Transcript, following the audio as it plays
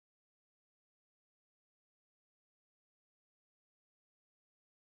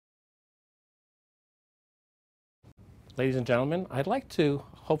Ladies and gentlemen, I'd like to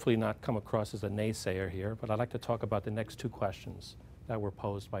hopefully not come across as a naysayer here, but I'd like to talk about the next two questions that were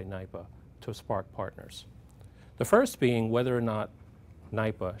posed by NYPA to Spark partners. The first being whether or not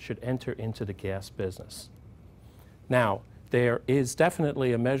NYPA should enter into the gas business. Now, there is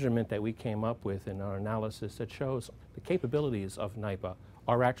definitely a measurement that we came up with in our analysis that shows the capabilities of NYPA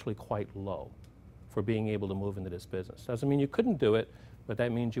are actually quite low for being able to move into this business. Doesn't mean you couldn't do it, but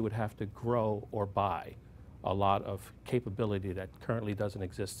that means you would have to grow or buy a lot of capability that currently doesn't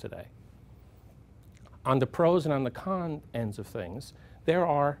exist today. On the pros and on the con ends of things, there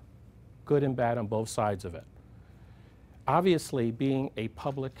are good and bad on both sides of it. Obviously, being a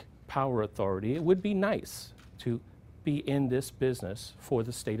public power authority, it would be nice to be in this business for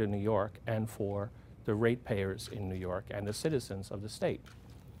the state of New York and for the ratepayers in New York and the citizens of the state.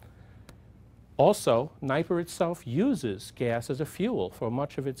 Also, NYPA itself uses gas as a fuel for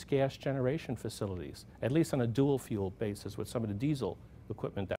much of its gas generation facilities, at least on a dual fuel basis with some of the diesel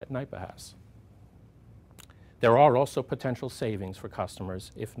equipment that NYPA has. There are also potential savings for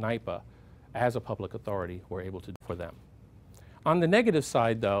customers if NYPA, as a public authority, were able to do for them. On the negative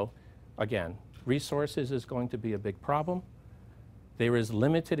side, though, again, resources is going to be a big problem. There is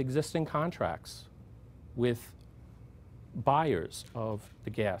limited existing contracts with buyers of the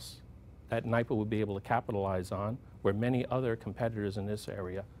gas that NYPA would be able to capitalize on, where many other competitors in this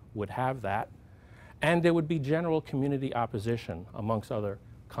area would have that. And there would be general community opposition amongst other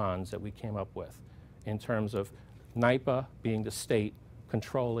cons that we came up with in terms of NYPA being the state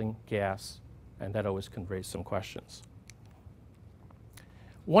controlling gas, and that always can raise some questions.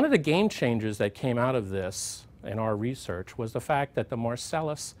 One of the game changers that came out of this in our research was the fact that the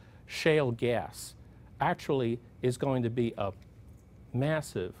Marcellus shale gas actually is going to be a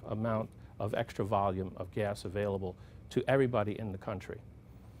massive amount of extra volume of gas available to everybody in the country.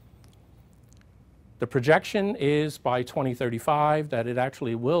 The projection is by 2035 that it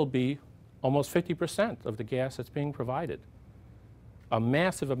actually will be almost 50% of the gas that's being provided. A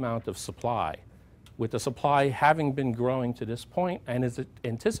massive amount of supply, with the supply having been growing to this point and is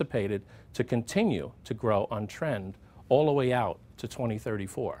anticipated to continue to grow on trend all the way out to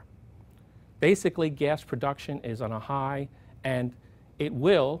 2034. Basically, gas production is on a high, and it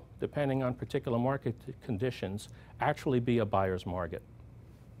will, depending on particular market conditions, actually be a buyer's market.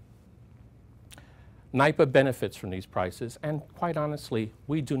 NYPA benefits from these prices, and quite honestly,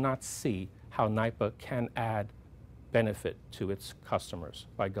 we do not see how NYPA can add benefit to its customers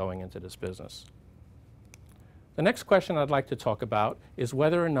by going into this business. The next question I'd like to talk about is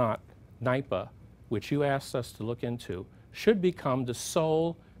whether or not NYPA, which you asked us to look into, should become the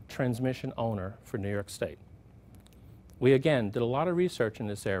sole transmission owner for New York State. We again did a lot of research in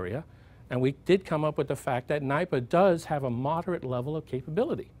this area, and we did come up with the fact that NYPA does have a moderate level of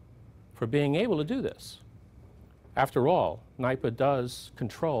capability for being able to do this. After all, NYPA does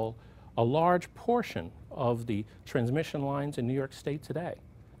control a large portion of the transmission lines in New York State today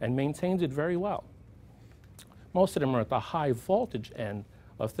and maintains it very well. Most of them are at the high voltage end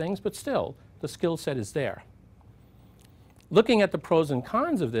of things, but still, the skill set is there. Looking at the pros and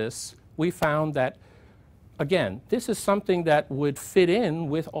cons of this, we found that, again, this is something that would fit in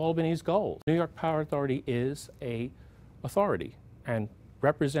with Albany's goals. New York Power Authority is an authority and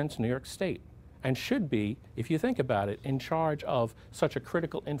represents New York State and should be, if you think about it, in charge of such a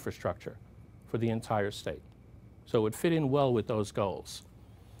critical infrastructure for the entire state. So it would fit in well with those goals.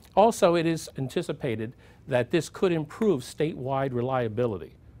 Also, it is anticipated that this could improve statewide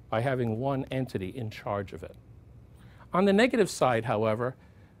reliability by having one entity in charge of it. On the negative side, however,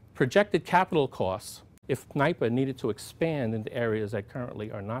 projected capital costs, if NYPA needed to expand into areas that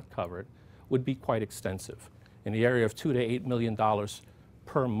currently are not covered, would be quite extensive, in the area of $2 to $8 million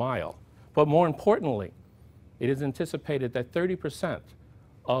per mile. But more importantly, it is anticipated that 30%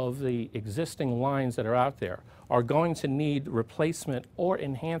 of the existing lines that are out there are going to need replacement or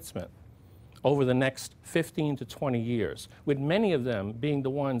enhancement over the next 15 to 20 years, with many of them being the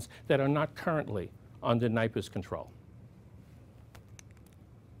ones that are not currently under NYPA's control.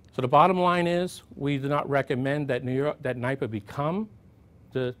 So the bottom line is, we do not recommend that NYPA become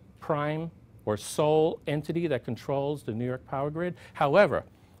the prime or sole entity that controls the New York power grid. However,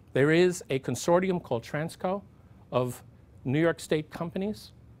 there is a consortium called Transco of New York State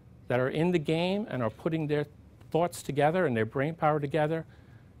companies that are in the game and are putting their thoughts together and their brain power together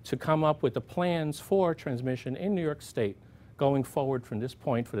to come up with the plans for transmission in New York State going forward from this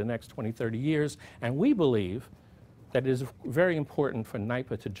point for the next 20, 30 years. And we believe that it is very important for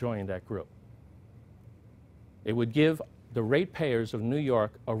NYPA to join that group. It would give the ratepayers of New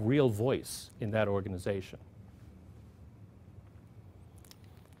York a real voice in that organization.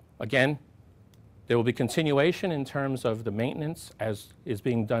 Again, There will be continuation in terms of the maintenance, as is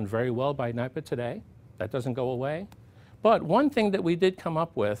being done very well by NYPA today. That doesn't go away. But one thing that we did come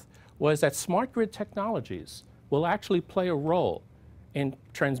up with was that smart grid technologies will actually play a role in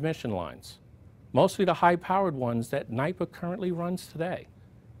transmission lines, mostly the high-powered ones that NYPA currently runs today.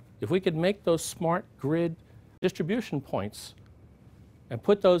 If we could make those smart grid distribution points and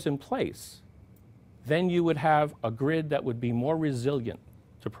put those in place, then you would have a grid that would be more resilient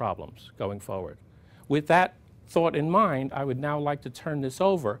to problems going forward. With that thought in mind, I would now like to turn this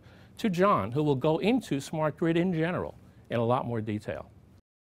over to John, who will go into smart grid in general in a lot more detail.